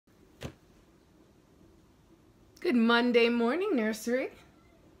Good Monday morning, nursery.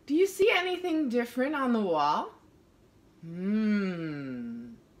 Do you see anything different on the wall?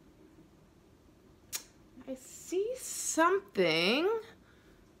 I see something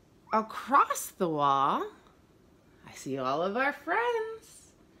across the wall. I see all of our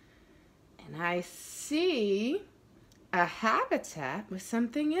friends. And I see a habitat with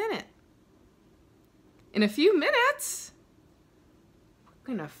something in it. In a few minutes,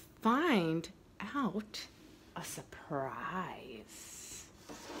 we're gonna find out a surprise.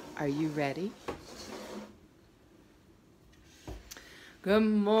 Are you ready? Good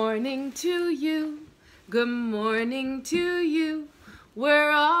morning to you. Good morning to you.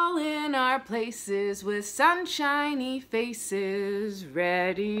 We're all in our places with sunshiny faces,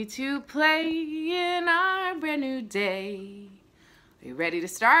 ready to play in our brand new day. Are you ready to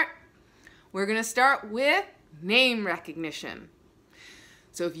start? We're gonna start with name recognition.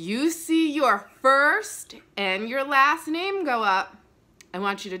 So if you see your first and your last name go up, I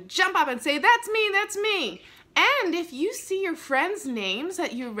want you to jump up and say, "That's me, that's me." And if you see your friends' names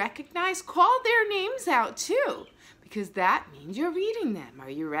that you recognize, call their names out too, because that means you're reading them. Are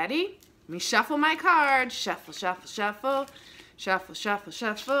you ready? Let me shuffle my cards. Shuffle, shuffle, shuffle. Shuffle, shuffle,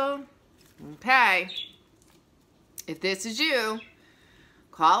 shuffle. Okay. If this is you,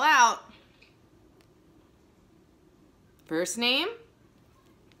 call out. First name.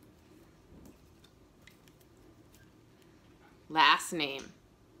 Last name.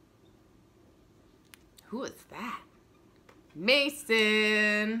 Who is that?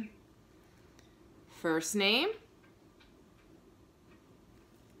 Mason. First name.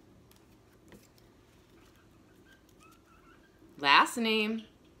 Last name.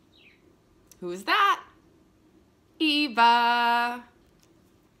 Who is that? Eva.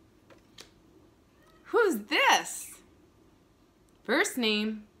 Who's this? First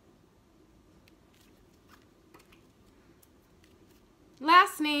name.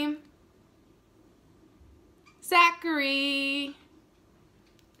 Last name. Zachary.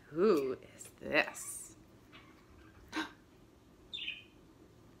 Who is this?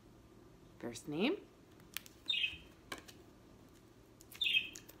 First name.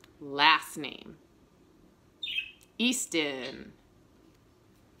 Last name. Easton.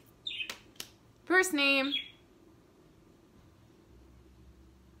 First name.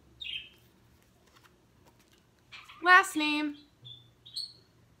 Last name.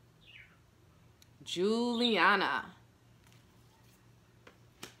 Juliana.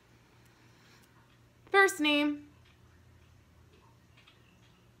 First name.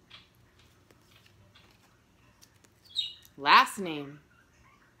 Last name.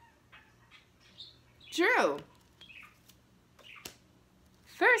 Drew.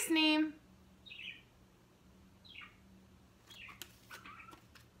 First name.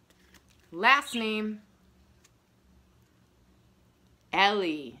 Last name.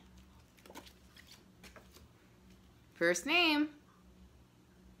 Ellie. First name.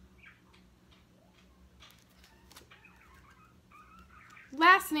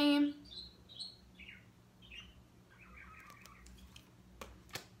 Last name.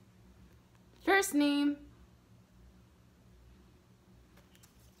 First name.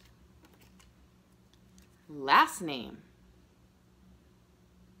 Last name.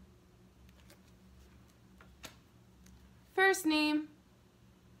 First name.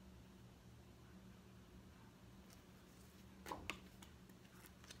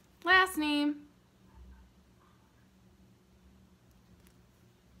 Last name.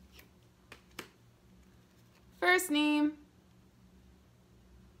 First name.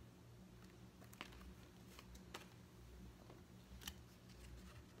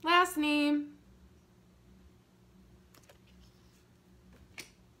 Last name.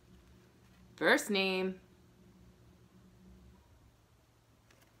 First name.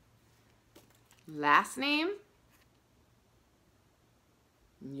 Last name.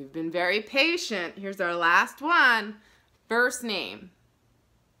 You've been very patient. Here's our last one. First name.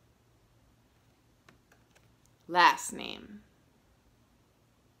 Last name.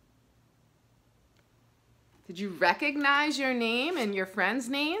 Did you recognize your name and your friends'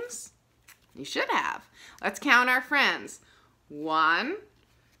 names? You should have. Let's count our friends. 1,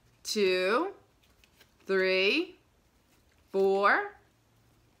 2, 3, 4,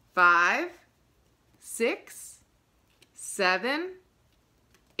 5, 6, 7,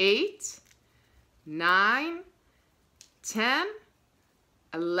 8, 9, 10,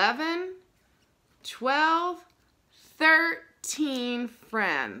 11, 12, 13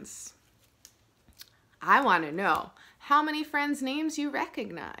 friends. I want to know how many friends' names you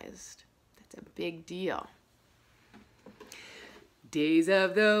recognized. That's a big deal. Days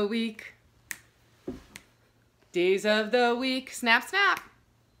of the week. Days of the week, snap, snap.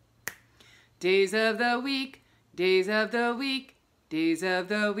 Days of the week, days of the week, days of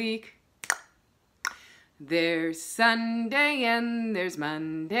the week. There's Sunday and there's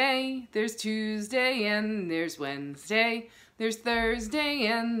Monday, there's Tuesday and there's Wednesday, there's Thursday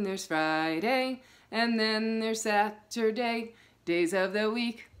and there's Friday, and then there's Saturday. Days of the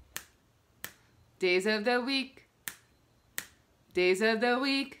week, days of the week, days of the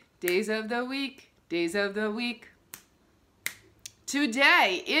week, days of the week, days of the week.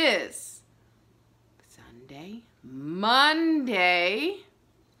 Today is Sunday, Monday,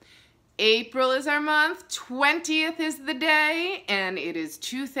 April is our month, 20th is the day, and it is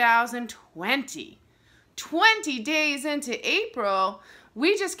 2020. 20 days into April,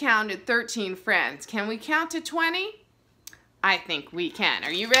 we just counted 13 friends. Can we count to 20? I think we can.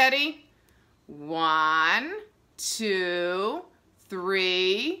 Are you ready? 1, 2,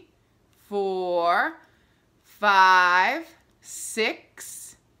 3, 4, 5,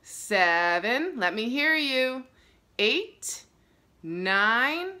 6, 7. Let me hear you. 8,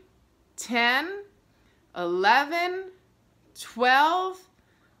 9, 10, 11, 12,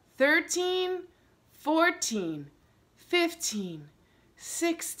 13, 14, 15,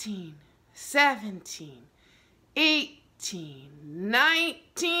 16, 17, 18,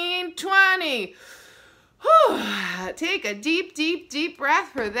 19, 20. Whew. Take a deep, deep, deep breath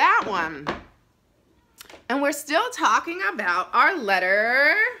for that one. And we're still talking about our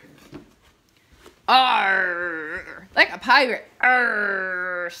letter R. Like a pirate.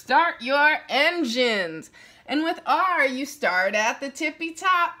 R. Start your engines. And with R, you start at the tippy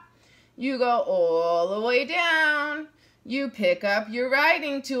top. You go all the way down. You pick up your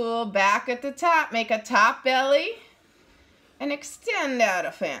writing tool back at the top. Make a top belly. And extend out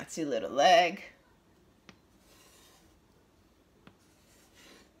a fancy little leg.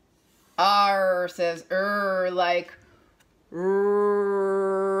 R says like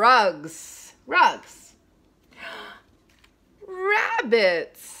rugs. Rugs.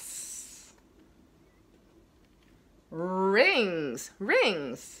 Rabbits. Rings.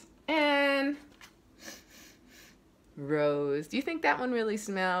 Rings. And rose. Do you think that one really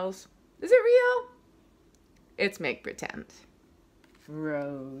smells? Is it real? It's make pretend.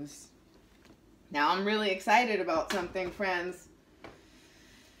 Rose. Now I'm really excited about something, friends.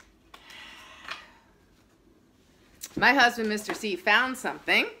 My husband, Mr. C, found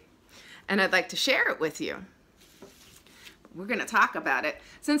something, and I'd like to share it with you. We're going to talk about it.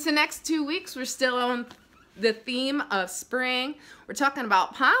 Since the next 2 weeks, we're still on the theme of spring. We're talking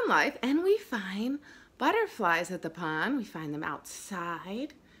about pond life, and we find butterflies at the pond. We find them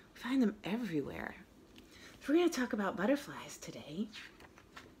outside. We find them everywhere. So we're going to talk about butterflies today.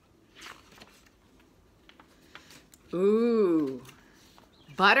 Ooh,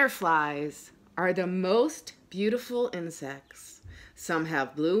 butterflies are the most beautiful insects. Some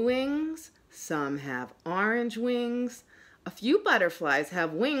have blue wings, some have orange wings. A few butterflies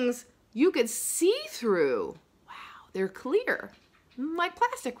have wings you could see through. Wow, they're clear, like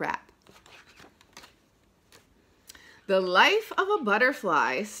plastic wrap. The life of a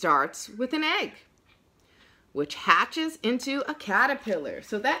butterfly starts with an egg, which hatches into a caterpillar.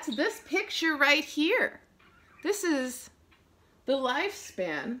 So that's this picture right here. This is the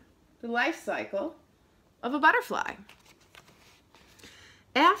lifespan, the life cycle of a butterfly.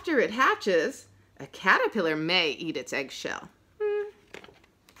 After it hatches, a caterpillar may eat its eggshell.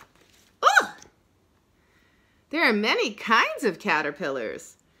 Ugh! There are many kinds of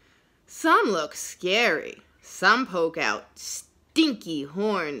caterpillars. Some look scary. Some poke out stinky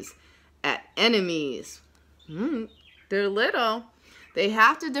horns at enemies. They're little. They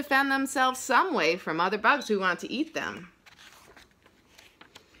have to defend themselves some way from other bugs who want to eat them.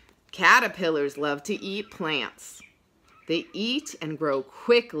 Caterpillars love to eat plants. They eat and grow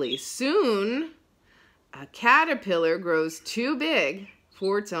quickly. Soon, a caterpillar grows too big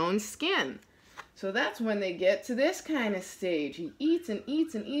for its own skin. So that's when they get to this kind of stage. He eats and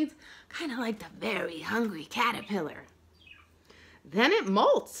eats and eats, kind of like the very hungry caterpillar. Then it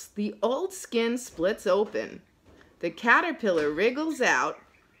molts. The old skin splits open. The caterpillar wriggles out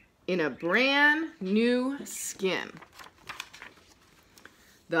in a brand new skin.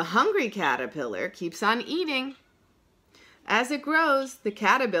 The hungry caterpillar keeps on eating. As it grows, the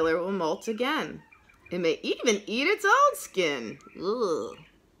caterpillar will molt again. It may even eat its old skin. Ugh.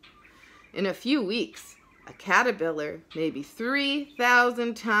 In a few weeks, a caterpillar may be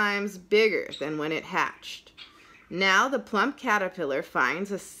 3,000 times bigger than when it hatched. Now the plump caterpillar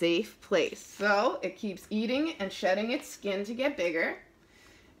finds a safe place. So it keeps eating and shedding its skin to get bigger.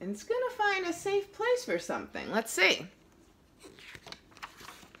 And it's going to find a safe place for something. Let's see.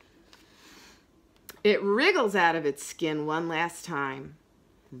 It wriggles out of its skin one last time.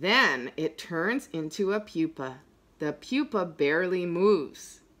 Then it turns into a pupa. The pupa barely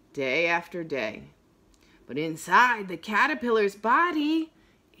moves day after day. But inside the caterpillar's body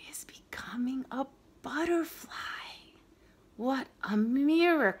is becoming a butterfly. What a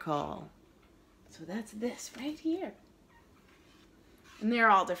miracle. So that's this right here. And they're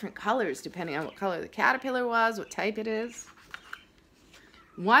all different colors depending on what color the caterpillar was, what type it is.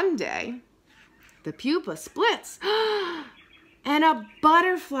 One day, the pupa splits and a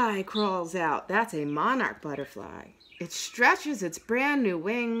butterfly crawls out. That's a monarch butterfly. It stretches its brand new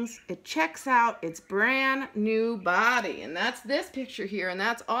wings. It checks out its brand new body. And that's this picture here, and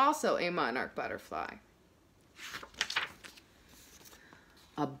that's also a monarch butterfly.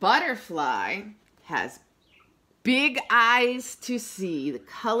 A butterfly has big eyes to see the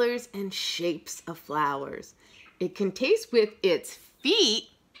colors and shapes of flowers. It can taste with its feet,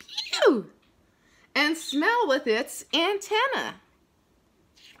 pew, and smell with its antenna.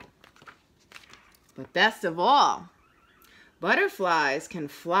 But best of all, butterflies can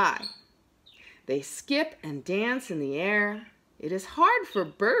fly. They skip and dance in the air. It is hard for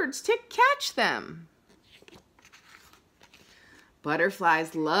birds to catch them.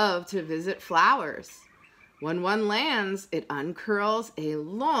 Butterflies love to visit flowers. When one lands, it uncurls a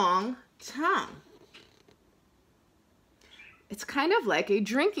long tongue. It's kind of like a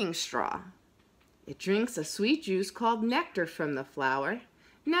drinking straw. It drinks a sweet juice called nectar from the flower.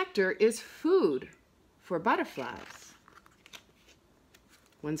 Nectar is food for butterflies.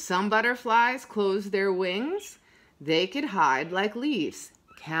 When some butterflies close their wings, they could hide like leaves.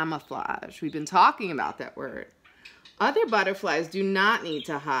 Camouflage. We've been talking about that word. Other butterflies do not need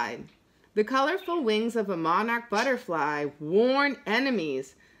to hide. The colorful wings of a monarch butterfly warn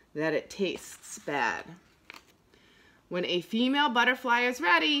enemies that it tastes bad. When a female butterfly is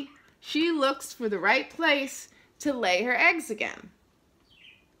ready, she looks for the right place to lay her eggs again.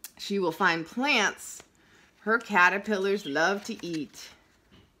 She will find plants her caterpillars love to eat.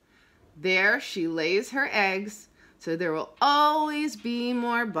 There she lays her eggs, so there will always be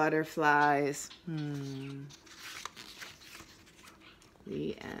more butterflies.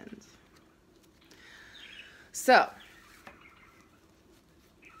 The end. So,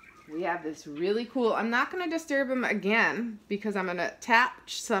 we have this really cool, I'm not going to disturb him again because I'm going to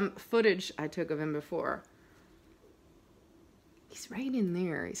attach some footage I took of him before. He's right in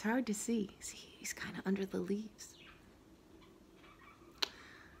there. He's hard to see. See, he's kind of under the leaves.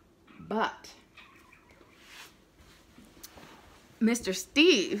 But Mr.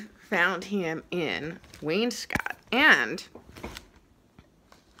 Steve found him in Wainscott, and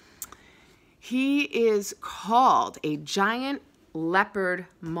he is called a giant leopard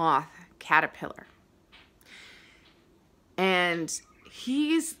moth caterpillar. And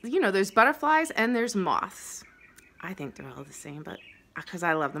he's, you know, there's butterflies and there's moths. I think they're all the same, but because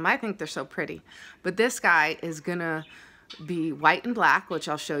I love them. I think they're so pretty. But this guy is gonna be white and black, which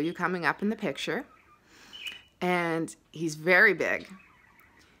I'll show you coming up in the picture. And he's very big.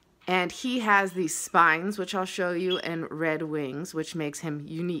 And he has these spines, which I'll show you, and red wings, which makes him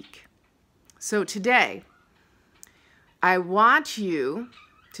unique. So today, I want you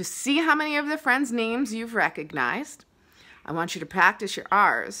to see how many of the friends' names you've recognized. I want you to practice your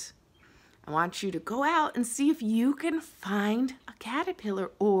R's. I want you to go out and see if you can find a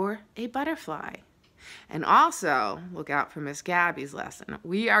caterpillar or a butterfly. And also, look out for Miss Gabby's lesson.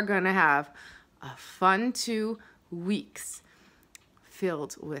 We are going to have a fun 2 weeks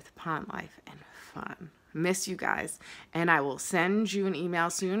filled with pond life and fun. Miss you guys, and I will send you an email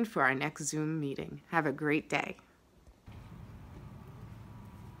soon for our next Zoom meeting. Have a great day.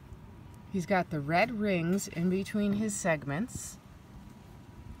 He's got the red rings in between his segments.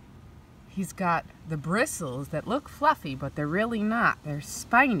 He's got the bristles that look fluffy, but they're really not. They're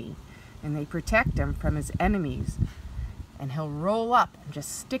spiny, and they protect him from his enemies. And he'll roll up and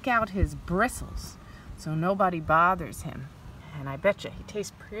just stick out his bristles so nobody bothers him. And I bet you he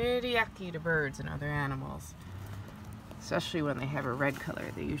tastes pretty yucky to birds and other animals. Especially when they have a red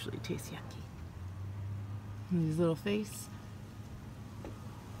color, they usually taste yucky. And his little face.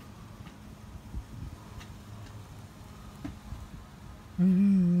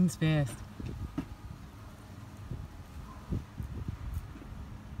 It's fast.